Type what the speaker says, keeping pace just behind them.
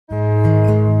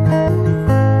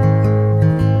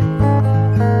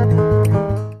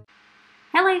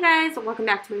welcome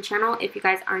back to my channel. If you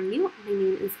guys are new, my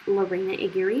name is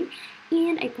LORENAAGUIRRE,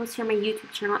 and I post here on my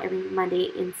YouTube channel every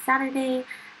Monday and Saturday,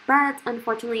 but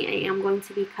unfortunately I am going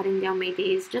to be cutting down my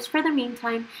days just for the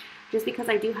meantime, just because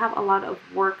I do have a lot of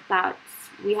work that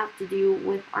we have to do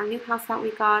with our new house that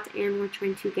we got, and we're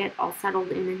trying to get all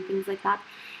settled in and things like that.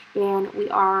 And we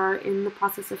are in the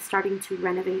process of starting to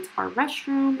renovate our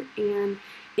restroom, and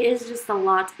it is just a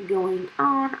lot going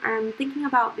on. I'm thinking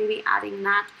about maybe adding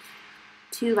that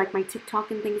to like my TikTok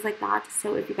and things like that.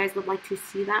 So if you guys would like to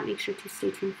see that, make sure to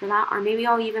stay tuned for that. Or maybe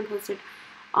I'll even post it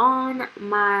on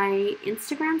my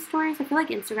Instagram stories. I feel like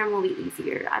Instagram will be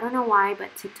easier. I don't know why,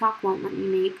 but TikTok won't let me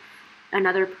make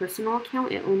another personal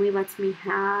account. It only lets me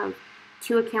have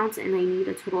 2 accounts, and I need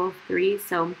a total of 3.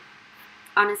 So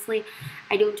honestly,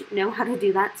 I don't know how to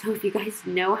do that. So if you guys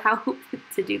know how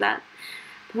to do that,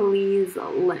 please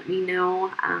let me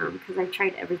know, because I've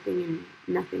tried everything and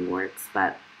nothing works.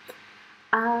 But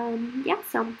yeah,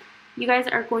 so you guys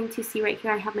are going to see right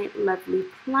here, I have my lovely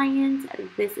client.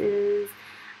 This is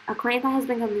a client that has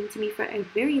been coming to me for a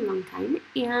very long time,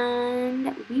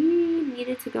 and we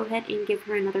needed to go ahead and give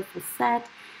her another full set.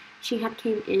 She had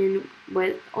came in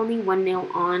with only 1 nail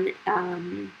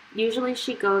on. Usually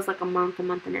she goes like a month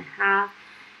and a half,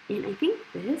 and I think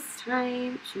this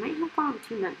time she might have gone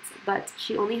 2 months, but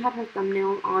she only had her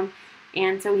thumbnail on,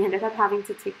 and so we ended up having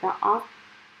to take that off.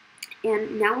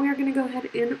 And now we are going to go ahead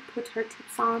and put her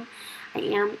tips on. I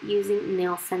am using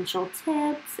Nail Essential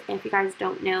tips. If you guys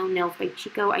don't know, Nails by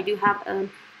Chico, I do have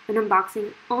an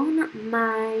unboxing on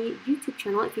my YouTube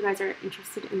channel if you guys are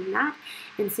interested in that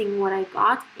and seeing what I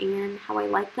got and how I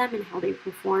like them and how they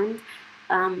performed.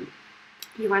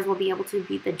 You guys will be able to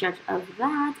be the judge of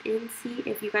that and see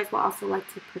if you guys will also like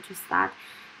to purchase that,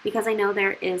 because I know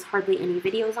there is hardly any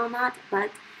videos on that,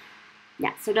 but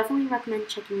yeah, so definitely recommend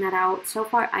checking that out. So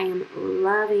far, I am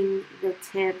loving the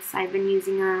tips. I've been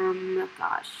using them,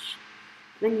 gosh,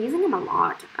 I've been using them a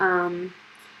lot. I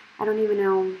don't even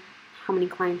know how many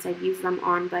clients I've used them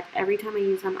on, but every time I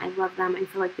use them, I love them. I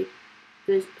feel like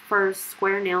for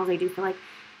square nails, I do feel like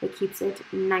it keeps it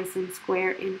nice and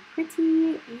square and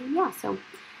pretty. And yeah, so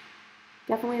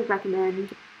definitely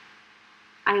recommend.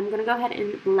 I am going to go ahead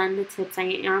and blend the tips. I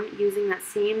am using that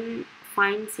same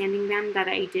fine sanding band that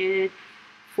I did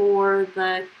for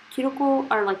the cuticle,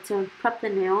 or like to prep the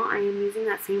nail. I am using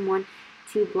that same one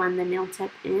to blend the nail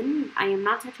tip in. I am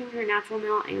not touching her natural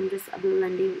nail. I am just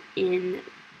blending in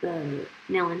the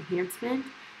nail enhancement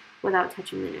without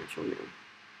touching the natural nail,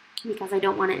 because I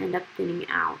don't want to end up thinning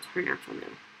out her natural nail.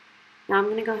 Now I'm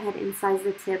going to go ahead and size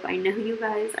the tip. I know you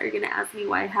guys are going to ask me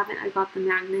why haven't I got the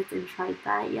magnets and tried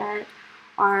that yet,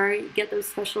 or get those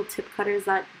special tip cutters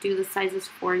that do the sizes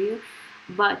for you.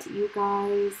 But you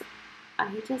guys,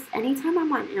 anytime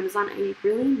I'm on Amazon, I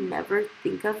really never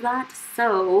think of that.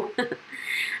 So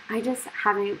I just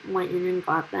haven't went in and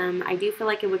got them. I do feel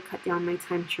like it would cut down my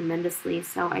time tremendously.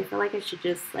 So I feel like I should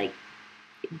just like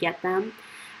get them.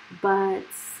 But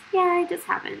yeah, I just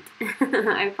haven't.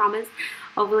 I promise.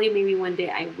 Hopefully maybe one day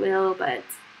I will. But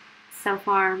so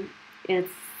far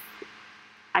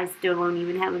I still don't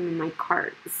even have them in my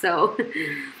cart. So,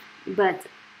 but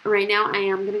right now I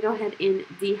am going to go ahead and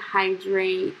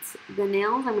dehydrate the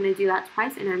nails. I'm going to do that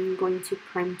twice, and I'm going to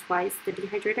prime twice. The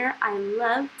dehydrator I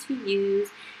love to use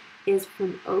is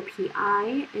from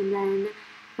OPI, and then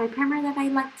my primer that I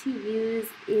like to use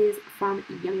is from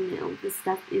Young Nail. This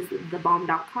stuff is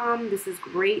thebomb.com. This is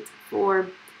great for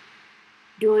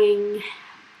doing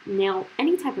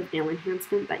any type of nail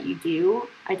enhancement that you do.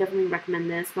 I definitely recommend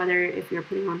this, whether if you're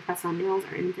putting on press-on nails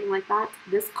or anything like that.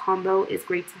 This combo is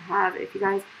great to have. If you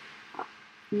guys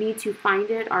need to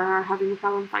find it or are having a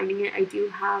problem finding it, I do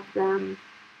have them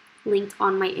linked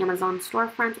on my Amazon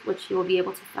storefront, which you'll be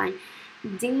able to find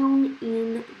down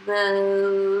in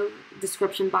the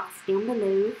description box down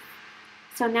below.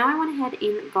 So now I went ahead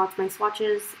and got my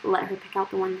swatches, let her pick out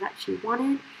the ones that she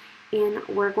wanted. And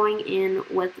we're going in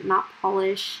with Matte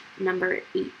Polish number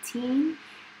 18.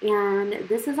 And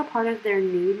this is a part of their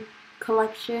nude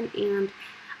collection. And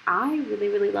I really,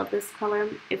 really love this color.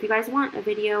 If you guys want a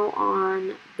video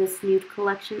on this nude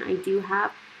collection, I do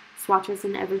have swatches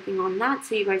and everything on that.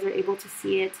 So you guys are able to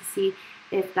see it, to see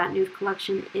if that nude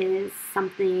collection is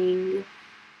something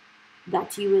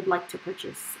that you would like to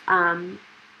purchase.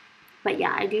 But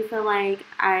yeah, I do feel like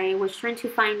I was trying to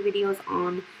find videos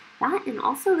on that, and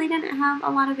also they didn't have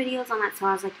a lot of videos on that, so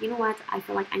I was like, you know what, I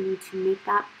feel like I need to make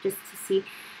that just to see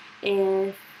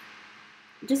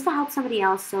just to help somebody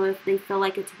else, so if they feel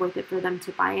like it's worth it for them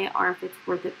to buy it, or if it's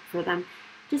worth it for them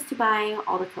just to buy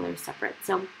all the colors separate.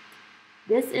 So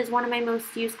this is one of my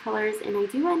most used colors, and I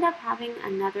do end up having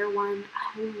another one.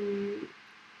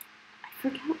 I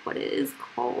forget what it is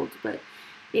called, but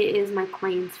it is my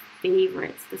client's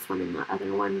favorites, this one and the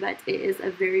other one, but it is a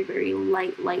very, very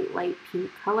light pink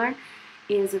color.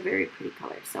 It is a very pretty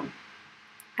color. So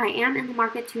I am in the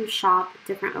market to shop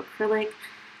different acrylic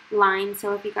lines.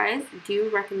 So if you guys do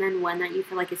recommend one that you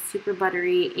feel like is super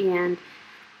buttery and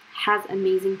has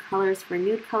amazing colors for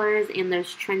nude colors, and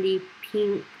those trendy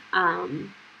pink,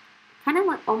 kind of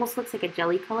like, almost looks like a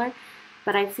jelly color,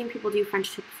 but I've seen people do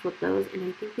French tips with those, and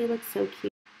I think they look so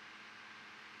cute.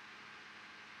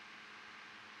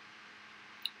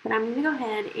 But I'm going to go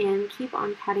ahead and keep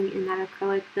on patting in that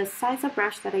acrylic. The size of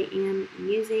brush that I am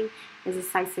using is a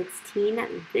size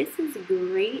 16. This is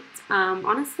great.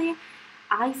 Honestly,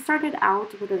 I started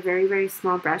out with a very, very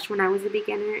small brush when I was a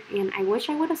beginner, and I wish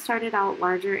I would have started out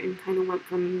larger and kind of went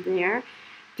from there,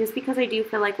 just because I do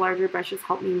feel like larger brushes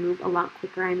help me move a lot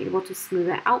quicker. I'm able to smooth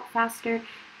it out faster,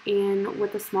 and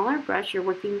with a smaller brush, you're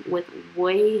working with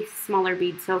way smaller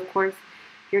beads, so of course,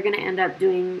 you're going to end up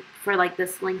doing, for like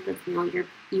this length of nail,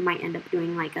 you might end up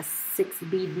doing like a 6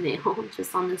 bead nail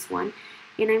just on this one.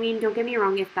 And I mean, don't get me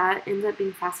wrong, if that ends up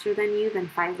being faster than you than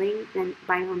filing, then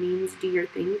by all means do your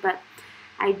thing. But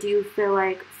I do feel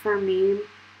like for me,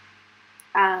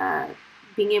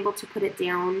 being able to put it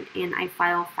down, and I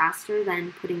file faster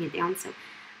than putting it down. So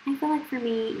I feel like for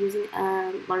me, using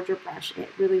a larger brush, it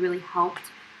really, really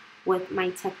helped with my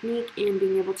technique and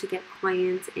being able to get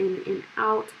clients in and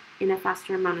out in a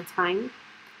faster amount of time.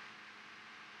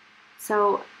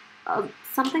 So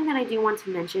something that I do want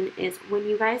to mention is when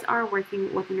you guys are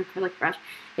working with an acrylic brush,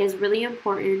 it is really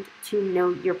important to know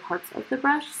your parts of the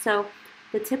brush. So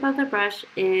the tip of the brush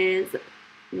is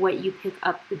what you pick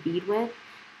up the bead with.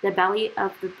 The belly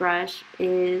of the brush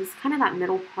is kind of that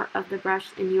middle part of the brush,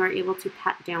 and you are able to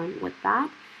pat down with that.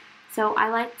 So I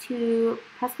like to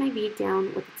press my bead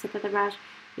down with the tip of the brush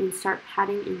and start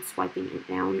patting and swiping it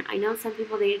down. I know some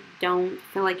people, they don't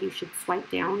feel like you should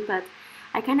swipe down, but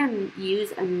I kind of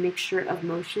use a mixture of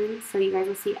motions. So you guys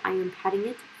will see I am patting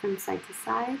it from side to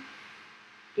side,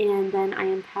 and then I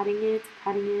am patting it,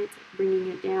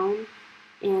 bringing it down,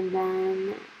 and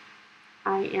then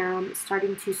I am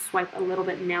starting to swipe a little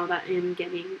bit now that I am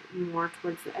getting more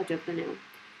towards the edge of the nail.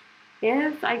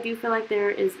 If I do feel like there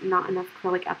is not enough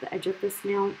acrylic at the edge of this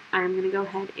nail, I'm going to go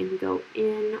ahead and go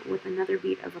in with another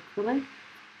bead of acrylic.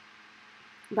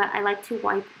 But I like to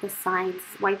wipe the sides.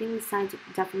 Wiping the sides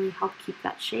definitely help keep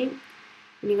that shape.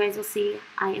 And you guys will see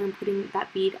I am putting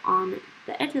that bead on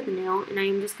the edge of the nail, and I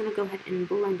am just going to go ahead and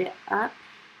blend it up.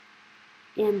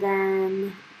 And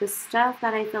then the stuff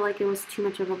that I feel like it was too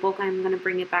much of a bulk, I'm going to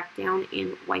bring it back down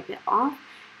and wipe it off,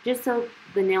 just so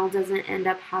the nail doesn't end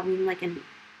up having like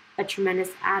a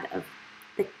tremendous add of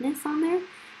thickness on there.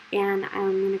 And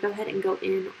I'm going to go ahead and go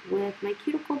in with my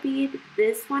cuticle bead.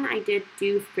 This one I did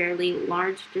do fairly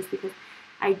large just because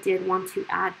I did want to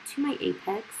add to my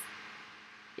apex.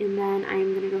 And then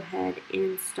I'm going to go ahead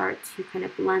and start to kind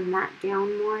of blend that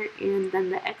down more. And then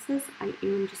the excess, I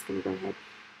am just going to go ahead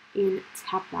and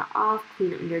tap that off,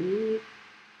 clean underneath.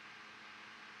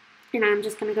 And I'm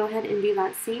just going to go ahead and do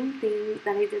that same thing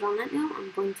that I did on that nail.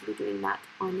 I'm going to be doing that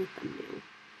on the thumbnail.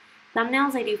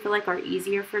 Thumbnails I do feel like are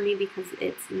easier for me because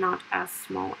it's not as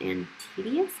small and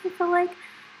tedious, I feel like.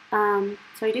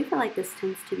 So I do feel like this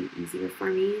tends to be easier for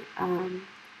me.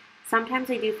 Sometimes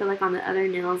I do feel like on the other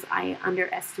nails I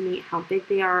underestimate how big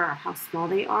they are or how small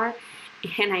they are,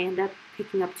 and I end up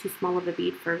picking up too small of a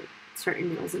bead for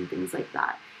certain nails and things like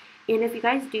that. And if you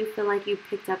guys do feel like you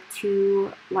picked up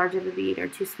too large of a bead or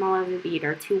too small of a bead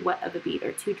or too wet of a bead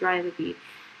or too dry of a bead,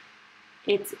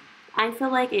 I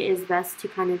feel like it is best to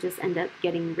kind of just end up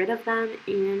getting rid of them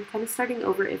and kind of starting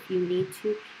over if you need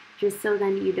to, just so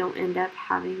then you don't end up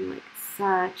having like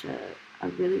such a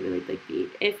really, really big bead.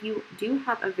 If you do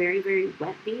have a very, very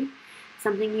wet bead,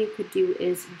 something you could do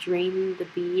is drain the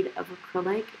bead of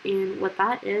acrylic. And what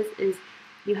that is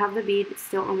you have the bead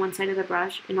still on one side of the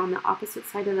brush, and on the opposite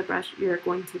side of the brush, you're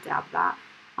going to dab that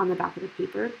on the back of the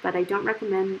paper. But I don't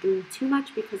recommend doing too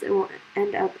much because it will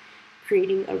end up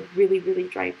creating a really, really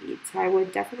dry bead. So I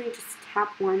would definitely just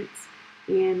tap once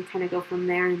and kind of go from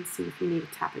there and see if you need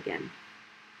to tap again.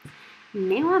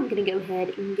 Now I'm going to go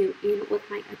ahead and go in with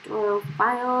my Adoro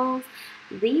files.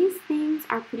 These things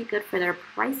are pretty good for their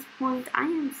price point. I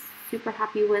am super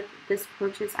happy with this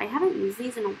purchase. I haven't used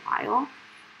these in a while,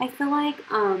 I feel like.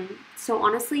 So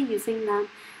honestly, using them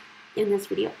in this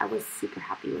video, I was super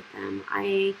happy with them.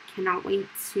 I cannot wait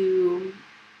to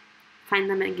find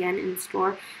them again in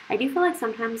store. I do feel like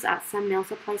sometimes at some nail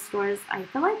supply stores, I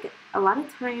feel like a lot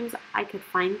of times I could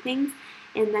find things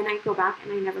and then I go back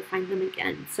and I never find them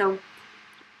again. So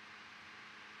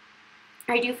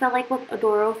I do feel like with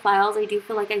Adoro files, I do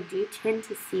feel like I do tend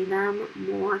to see them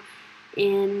more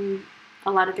in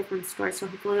a lot of different stores, so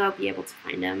hopefully I'll be able to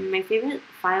find them. My favorite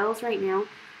files right now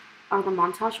are the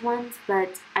Montage ones,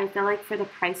 but I feel like for the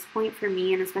price point for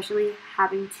me, and especially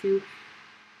having to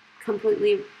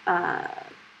completely, I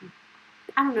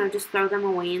don't know, just throw them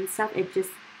away and stuff, it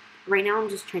just, right now I'm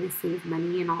just trying to save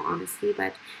money in all honesty.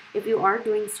 But if you are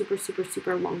doing super, super,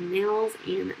 super long nails,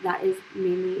 and that is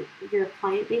mainly your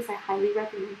client base, I highly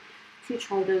recommend to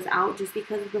try those out, just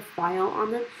because the file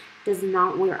on them does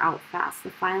not wear out fast.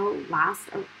 The file lasts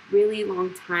a really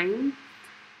long time.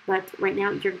 But right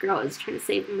now, your girl is trying to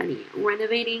save money.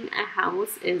 Renovating a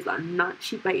house is not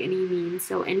cheap by any means,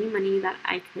 so any money that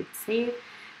I could save,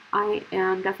 I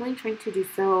am definitely trying to do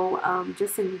so,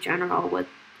 just in general with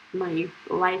my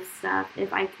life stuff.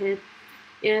 If I could,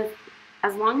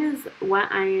 as long as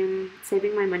what I'm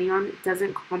saving my money on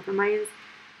doesn't compromise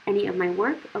any of my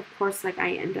work, of course, like,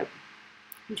 I end up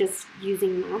just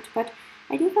using that. But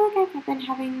I do feel like I've been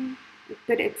having a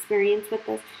good experience with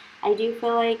this. I do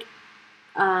feel like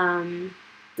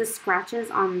the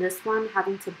scratches on this one,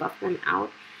 having to buff them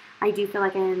out, I do feel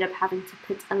like I end up having to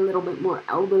put a little bit more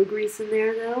elbow grease in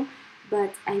there though.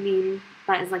 But I mean,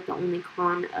 that is like the only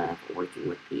con of working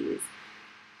with these.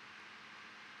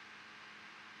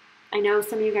 I know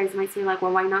some of you guys might say like,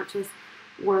 well, why not just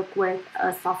work with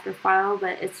a softer file?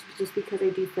 But it's just because I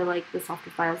do feel like the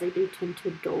softer files, they do tend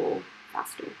to dull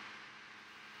faster.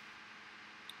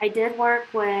 I did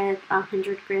work with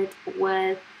 100 grit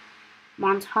with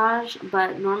Montage,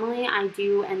 but normally I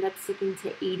do end up sticking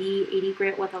to 80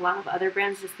 grit with a lot of other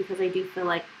brands, just because I do feel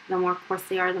like the more coarse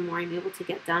they are, the more I'm able to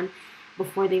get done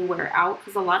before they wear out,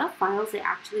 because a lot of files, they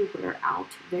actually wear out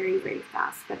very, very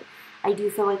fast. But I do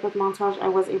feel like with Montage, I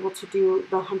was able to do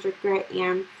the 100 grit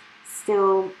and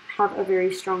still have a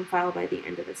very strong file by the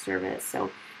end of the service.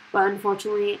 So, but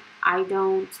unfortunately, I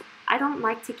don't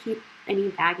like to keep any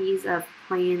baggies of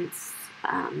clients'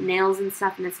 nails and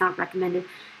stuff, and it's not recommended,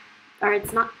 or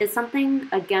it's something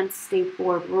against state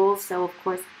board rules. So of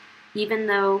course, even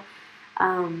though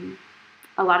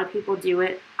a lot of people do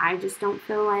it, I just don't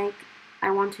feel like I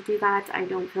want to do that. I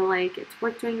don't feel like it's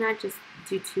worth doing that, just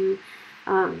due to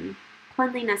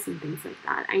cleanliness and things like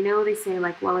that. I know they say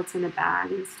like, well, it's in a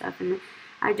bag and stuff, and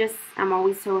I'm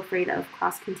always so afraid of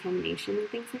cross-contamination and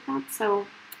things like that. So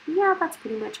yeah, that's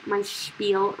pretty much my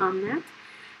spiel on that.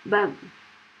 But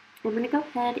I'm going to go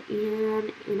ahead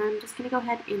and I'm just going to go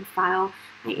ahead and file.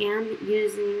 I am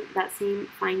using that same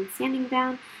fine sanding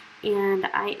down, and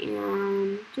I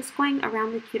am just going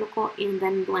around the cuticle and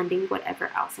then blending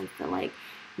whatever else I feel like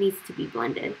needs to be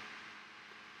blended.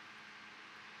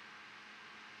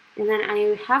 And then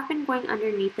I have been going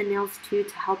underneath the nails too,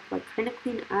 to help like kind of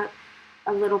clean up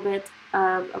a little bit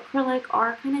of acrylic,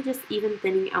 or kind of just even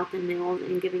thinning out the nails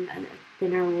and giving a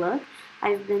thinner look.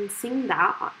 I've been seeing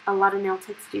that a lot of nail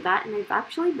techs do that, and I've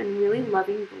actually been really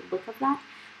loving the look of that.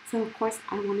 So of course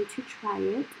I wanted to try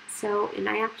it. So, and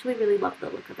I actually really love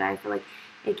the look of it. I feel like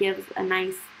it gives a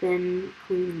nice thin,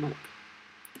 clean look.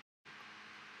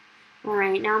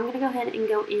 Alright, now I'm going to go ahead and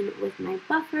go in with my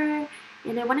buffer,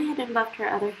 and I went ahead and buffed her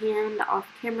other hand off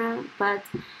camera, but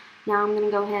now I'm going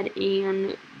to go ahead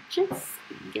and just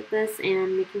get this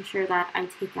and making sure that I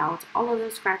take out all of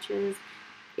those scratches.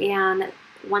 And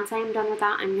once I am done with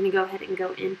that, I'm going to go ahead and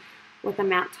go in with a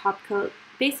matte top coat.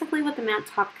 Basically what the matte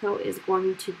top coat is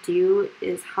going to do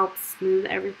is help smooth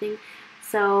everything,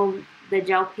 so the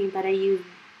gel paint that I use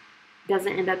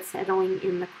doesn't end up settling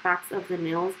in the cracks of the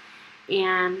nails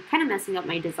and kind of messing up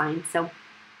my design. So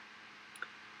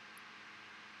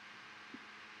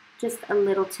just a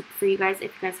little tip for you guys,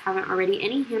 if you guys haven't already,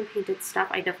 any hand painted stuff,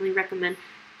 I definitely recommend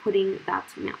putting that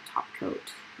matte top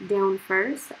coat down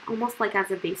first, almost like as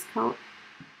a base coat,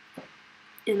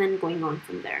 and then going on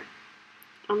from there.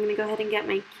 I'm going to go ahead and get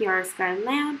my Kiara Sky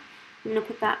lamp. I'm going to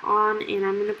put that on, and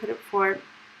I'm going to put it for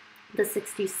the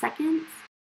 60 seconds.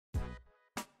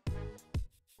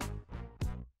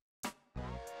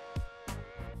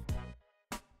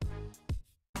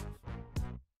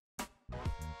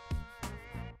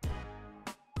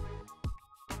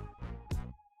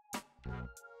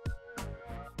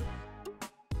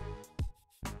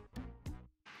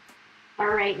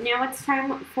 Alright, now it's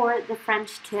time for the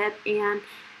French tip, and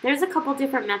there's a couple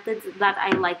different methods that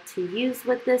I like to use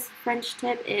with this French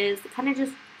tip. Is kind of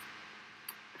just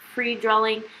free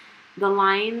drawing the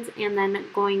lines and then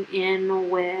going in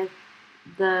with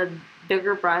the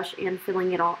bigger brush and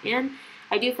filling it all in.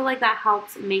 I do feel like that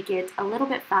helps make it a little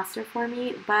bit faster for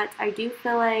me, but I do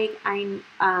feel like I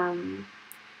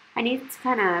need to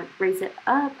kind of raise it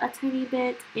up a tiny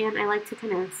bit, and I like to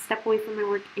kind of step away from my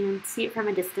work and see it from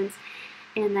a distance.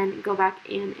 and then go back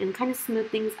in and kind of smooth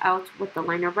things out with the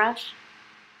liner brush.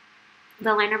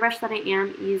 The liner brush that I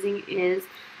am using is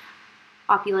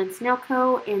Opulence Nail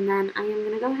Co. And then I am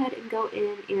going to go ahead and go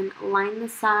in and line the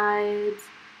sides,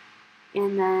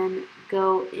 and then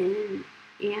go in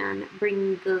and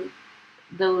bring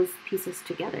those pieces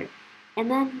together. And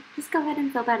then just go ahead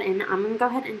and fill that in. I'm going to go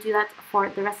ahead and do that for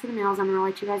the rest of the nails. I'm going to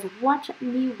let you guys watch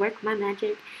me work my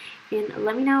magic. And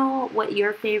let me know what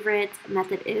your favorite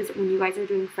method is when you guys are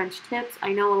doing French tips.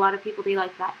 I know a lot of people, they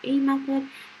like that A method.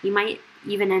 You might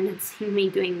even end up seeing me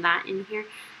doing that in here.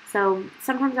 So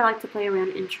sometimes I like to play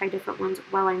around and try different ones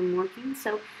while I'm working.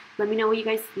 So let me know what you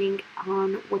guys think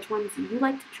on which ones you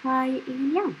like to try,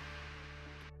 and yeah.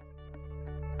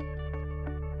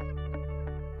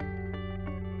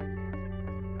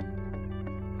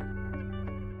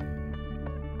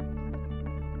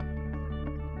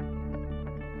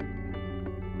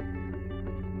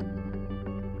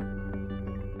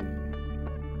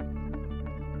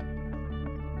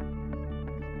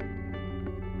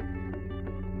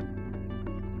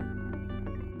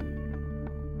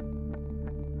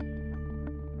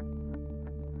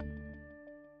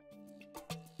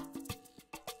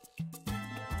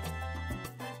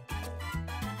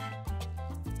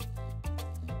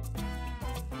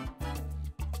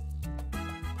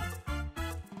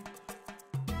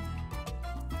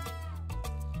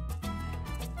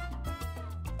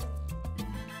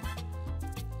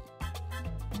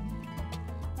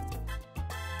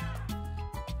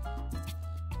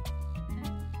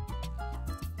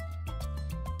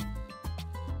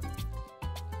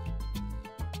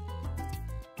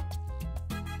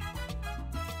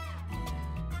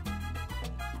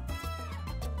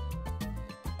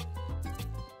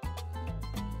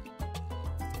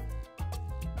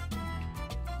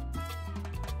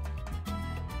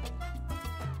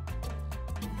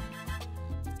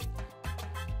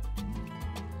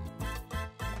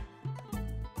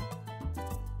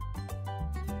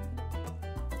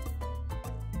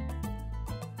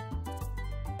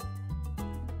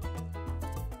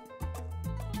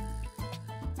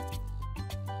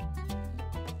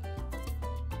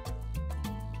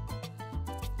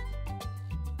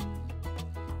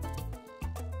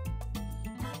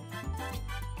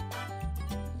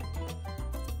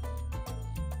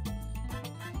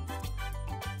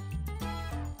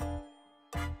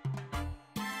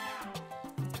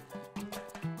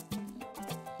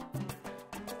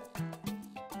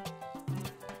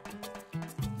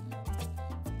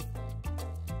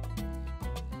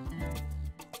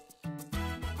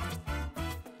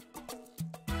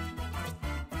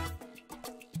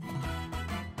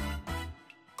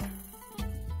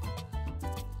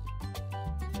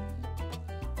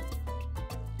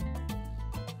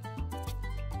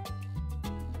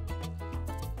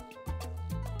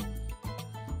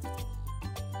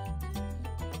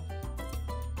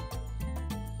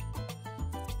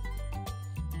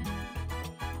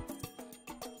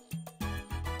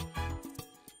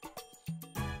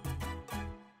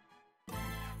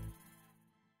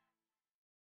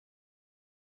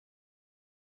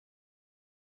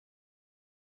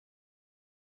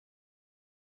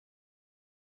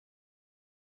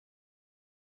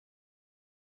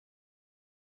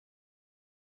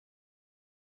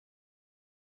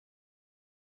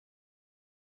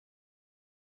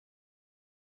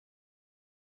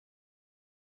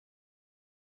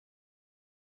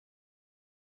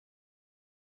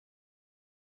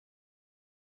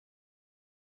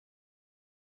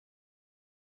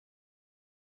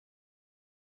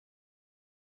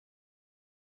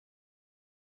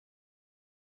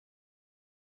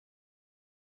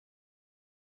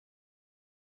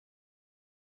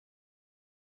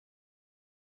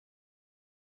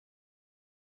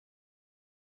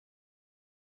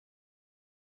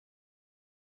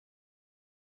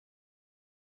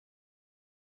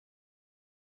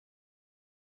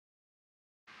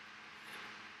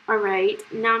 Alright,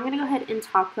 now I'm going to go ahead and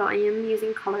top coat. I am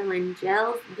using Colorline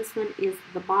Gels. This one is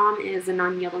the bomb. It is a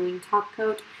non-yellowing top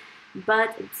coat.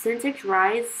 But since it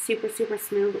dries super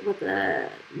smooth with a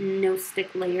no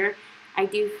stick layer, I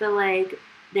do feel like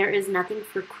there is nothing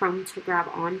for chrome to grab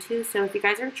onto. So if you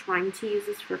guys are trying to use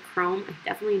this for chrome, I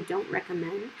definitely don't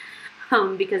recommend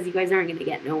because you guys aren't going to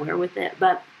get nowhere with it.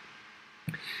 But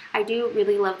I do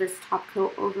really love this top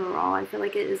coat overall. I feel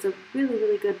like it is a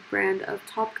really good brand of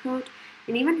top coat.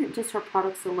 And even just her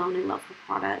products alone, I love her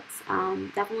products.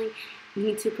 Definitely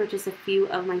need to purchase a few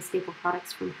of my staple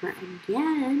products from her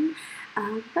again.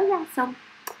 But yeah, so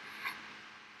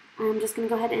I'm just going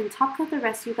to go ahead and top coat the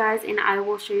rest, you guys, and I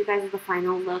will show you guys the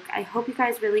final look. I hope you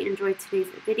guys really enjoyed today's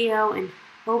video and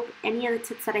Hope any of the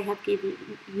tips that I have given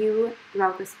you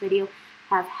throughout this video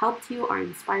have helped you or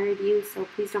inspired you. So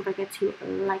please don't forget to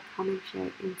like, comment,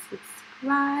 share, and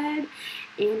subscribe.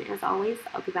 And as always,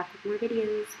 I'll be back with more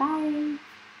videos. Bye!